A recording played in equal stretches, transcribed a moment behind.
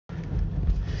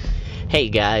Hey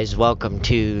guys, welcome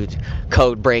to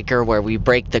Code Breaker, where we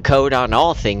break the code on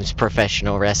all things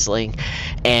professional wrestling.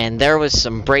 And there was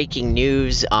some breaking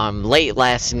news late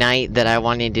last night that I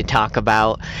wanted to talk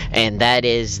about, and that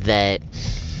is that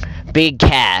Big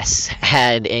Cass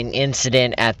had an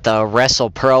incident at the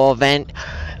WrestlePro event.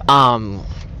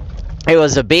 It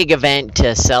was a big event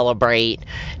to celebrate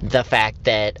the fact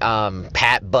that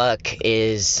Pat Buck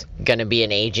is going to be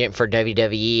an agent for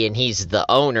WWE, and he's the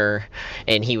owner,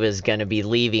 and he was going to be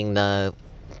leaving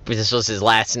this was his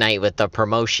last night with the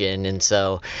promotion, and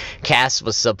so Cass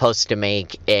was supposed to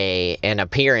make an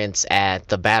appearance at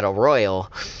the Battle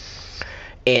Royal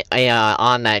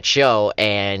on that show,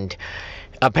 and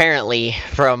apparently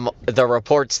from the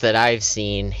reports that I've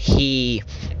seen, he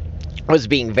was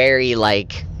being very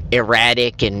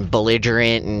erratic and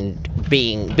belligerent and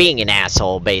being an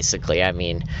asshole, basically. I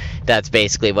mean, that's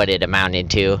basically what it amounted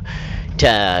to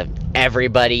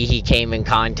everybody he came in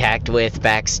contact with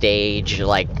backstage,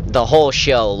 the whole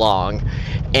show long.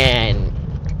 And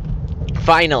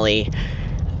finally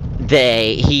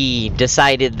he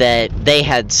decided that they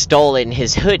had stolen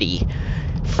his hoodie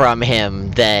from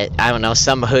him, that, I don't know,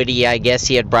 some hoodie I guess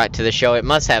he had brought to the show. It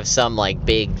must have some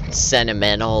big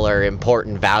sentimental or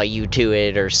important value to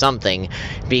it or something,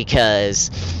 because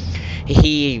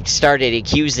he started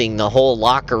accusing the whole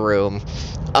locker room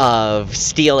of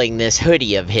stealing this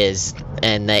hoodie of his,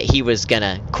 and that he was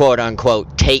gonna quote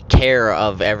unquote take care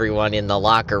of everyone in the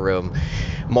locker room,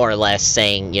 more or less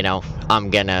saying, I'm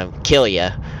gonna kill you,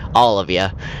 all of you.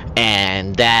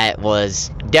 And that was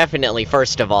definitely,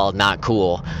 first of all, not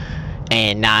cool,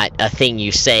 and not a thing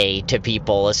you say to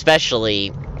people,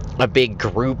 especially a big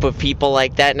group of people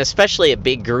like that, and especially a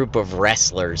big group of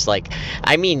wrestlers.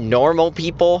 Normal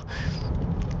people,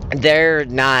 they're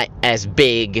not as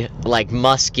big,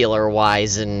 muscular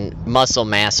wise and muscle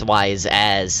mass wise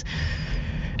as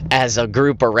a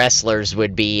group of wrestlers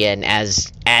would be, and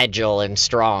as agile and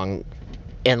strong,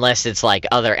 unless it's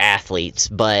other athletes.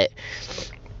 But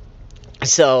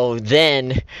so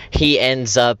then he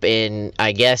ends up in,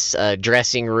 I guess, a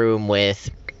dressing room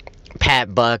with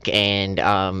Pat Buck and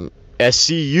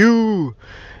SCU.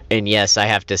 And yes, I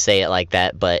have to say it like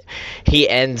that, but he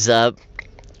ends up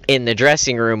in the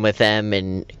dressing room with them,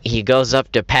 and he goes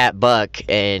up to Pat Buck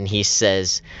and he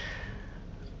says,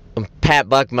 Pat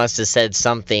Buck must have said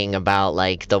something about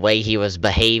the way he was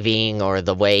behaving or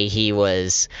the way he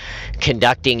was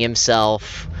conducting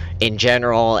himself in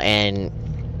general, and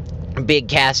Big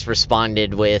Cass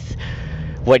responded with,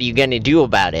 "What are you gonna do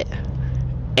about it?"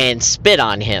 and spit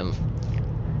on him.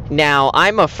 Now,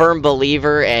 I'm a firm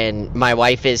believer, and my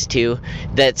wife is too,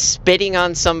 that spitting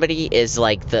on somebody is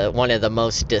one of the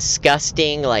most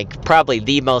disgusting, probably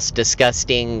the most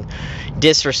disgusting,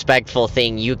 disrespectful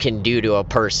thing you can do to a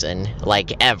person,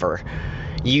 ever.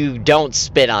 You don't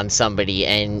spit on somebody,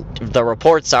 and the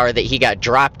reports are that he got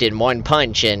dropped in one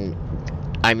punch, and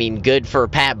good for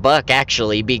Pat Buck,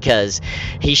 actually, because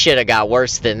he should have got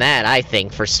worse than that, I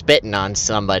think, for spitting on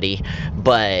somebody.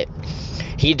 But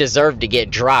he deserved to get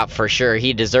dropped for sure.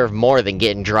 He deserved more than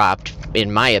getting dropped,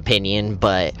 in my opinion.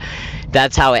 But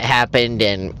that's how it happened,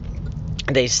 and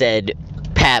they said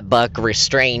Pat Buck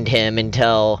restrained him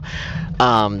until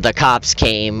the cops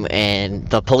came, and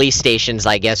the police station's,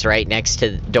 I guess, right next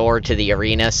to the door to the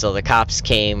arena, so the cops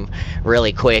came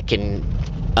really quick and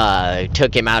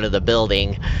took him out of the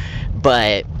building.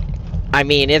 But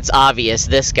it's obvious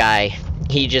this guy,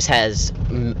 he just has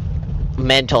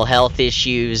mental health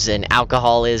issues and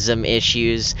alcoholism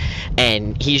issues,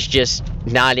 and he's just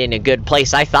not in a good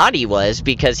place. I thought he was,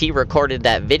 because he recorded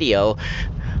that video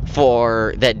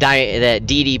for that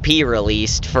DDP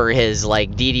released for his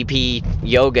DDP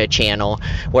yoga channel,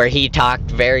 where he talked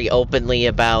very openly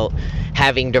about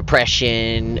having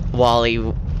depression while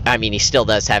he still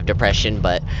does have depression,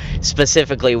 but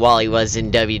specifically while he was in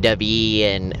WWE,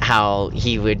 and how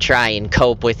he would try and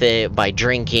cope with it by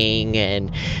drinking,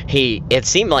 and it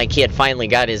seemed like he had finally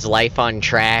got his life on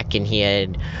track, and he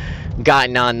had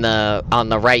gotten on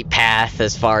the right path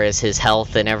as far as his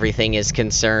health and everything is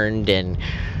concerned.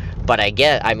 But I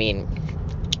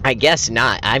guess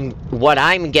not. What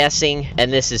I'm guessing,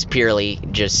 and this is purely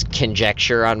just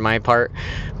conjecture on my part,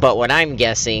 but what I'm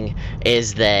guessing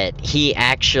is that he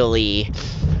actually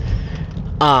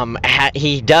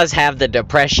he does have the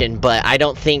depression, but I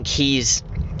don't think he's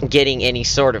getting any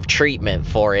sort of treatment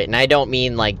for it. And I don't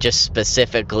mean just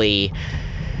specifically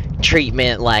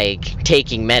treatment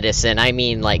taking medicine. I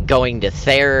mean going to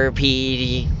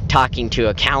therapy, talking to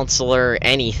a counselor,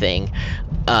 anything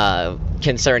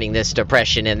concerning this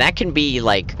depression. And that can be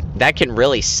that can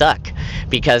really suck,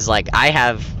 because I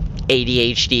have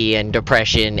ADHD and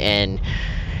depression, and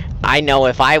I know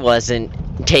if I wasn't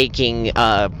taking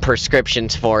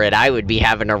prescriptions for it, I would be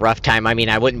having a rough time. I mean,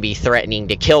 I wouldn't be threatening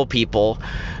to kill people,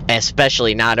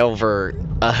 especially not over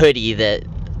a hoodie that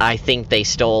I think they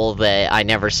stole that I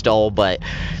never stole. But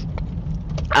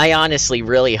I honestly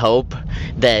really hope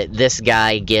that this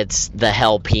guy gets the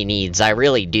help he needs. I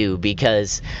really do,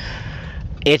 because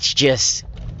it's just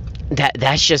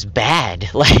that's just bad.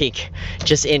 Like,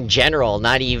 just in general,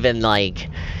 not even like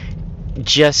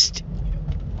just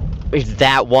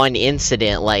that one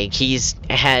incident. Like, he's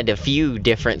had a few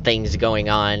different things going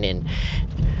on, and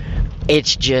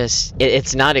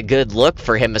it's not a good look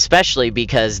for him, especially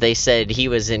because they said he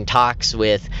was in talks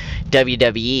with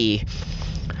WWE,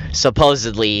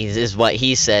 supposedly is what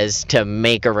he says, to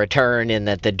make a return, and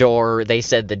that they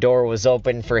said the door was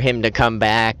open for him to come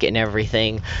back and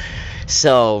everything.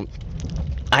 So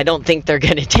I don't think they're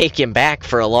going to take him back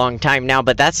for a long time now,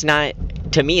 but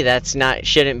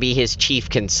shouldn't be his chief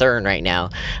concern right now.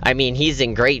 I mean, he's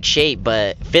in great shape,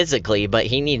 but physically, but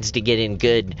he needs to get in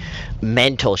good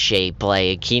mental shape.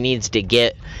 Like, he needs to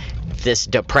get this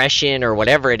depression or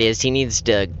whatever it is, he needs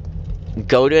to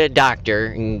go to a doctor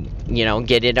and,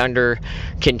 get it under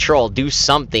control. Do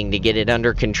something to get it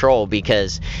under control,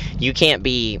 because you can't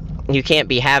be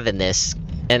having this.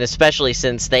 And especially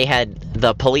since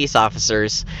the police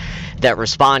officers that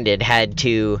responded had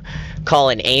to call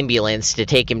an ambulance to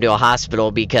take him to a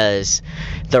hospital, because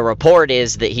the report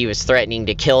is that he was threatening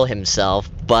to kill himself,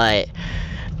 but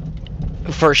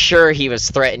for sure he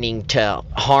was threatening to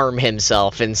harm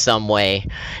himself in some way.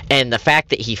 And the fact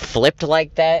that he flipped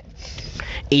like that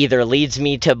either leads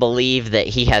me to believe that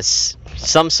he has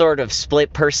some sort of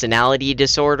split personality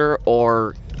disorder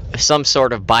or some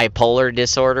sort of bipolar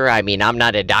disorder. I mean, I'm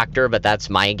not a doctor, but that's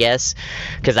my guess,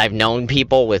 because I've known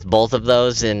people with both of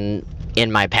those in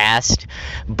my past.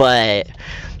 But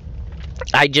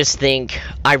I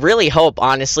really hope,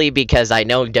 honestly, because I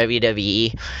know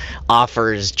WWE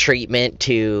offers treatment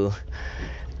to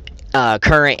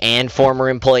current and former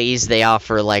employees. They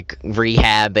offer like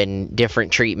rehab and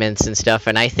different treatments and stuff,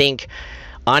 and I think,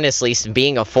 honestly,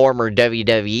 being a former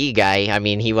WWE guy, I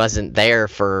mean, he wasn't there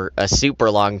for a super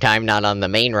long time, not on the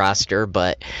main roster,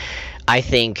 but I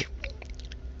think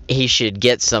he should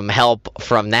get some help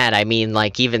from that. I mean,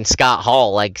 like, even Scott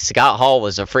Hall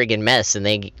was a friggin' mess, and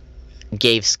they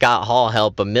gave Scott Hall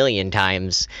help a million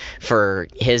times for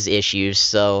his issues.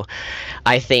 So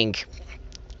I think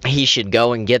he should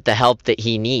go and get the help that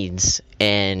he needs,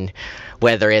 and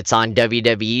whether it's on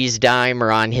WWE's dime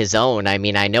or on his own. I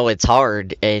mean, I know it's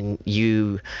hard, and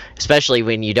especially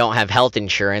when you don't have health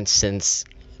insurance, since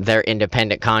they're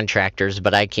independent contractors,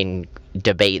 but I can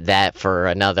debate that for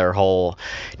another whole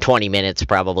 20 minutes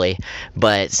probably.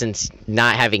 But since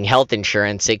not having health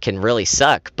insurance, it can really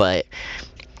suck. But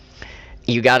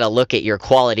you got to look at your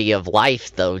quality of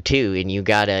life, though, too, and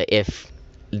if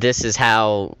this is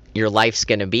how your life's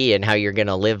going to be and how you're going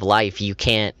to live life, you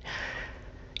got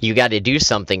to do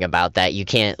something about that. You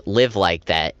can't live like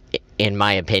that, in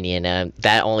my opinion.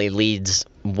 That only leads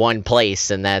one place,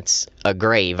 and that's a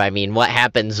grave. I mean, what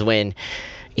happens when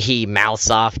he mouths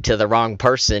off to the wrong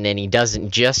person and he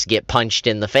doesn't just get punched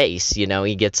in the face?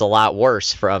 He gets a lot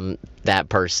worse from that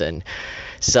person.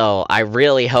 So I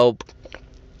really hope,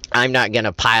 I'm not going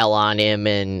to pile on him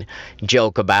and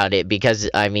joke about it, because,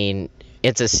 I mean,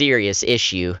 it's a serious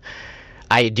issue.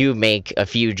 I do make a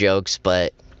few jokes,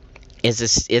 but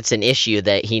it's an issue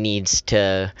that he needs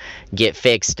to get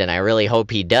fixed, and I really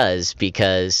hope he does,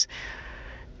 because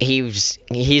he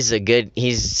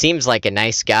seems like a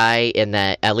nice guy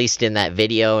at least in that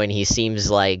video, and he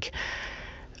seems like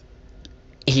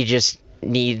he just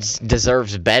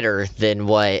deserves better than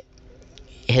what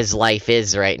his life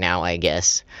is right now, I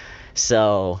guess.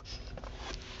 So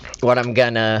I'm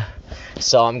gonna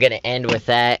end with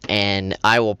that, and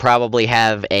I will probably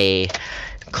have a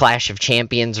Clash of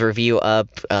Champions review up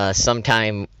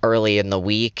sometime early in the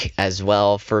week as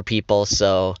well for people.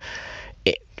 So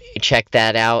check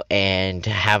that out, and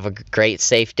have a great,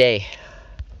 safe day.